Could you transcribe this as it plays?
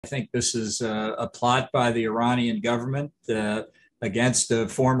I think this is a plot by the Iranian government against a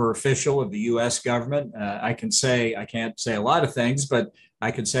former official of the U.S. government. I can't say a lot of things, but I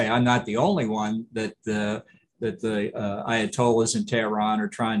can say I'm not the only one that the Ayatollahs in Tehran are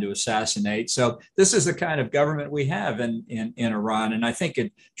trying to assassinate. So this is the kind of government we have in Iran. And I think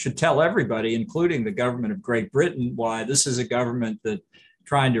it should tell everybody, including the government of Great Britain, why this is a government that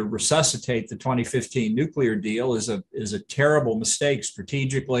trying to resuscitate the 2015 nuclear deal is a terrible mistake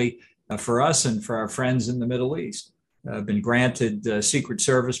strategically for us and for our friends in the Middle East. Been granted Secret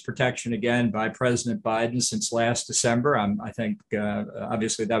Service protection again by President Biden since last December. I think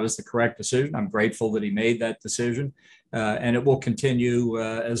obviously that was the correct decision. I'm grateful that he made that decision, and it will continue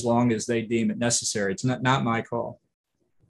as long as they deem it necessary. It's not my call.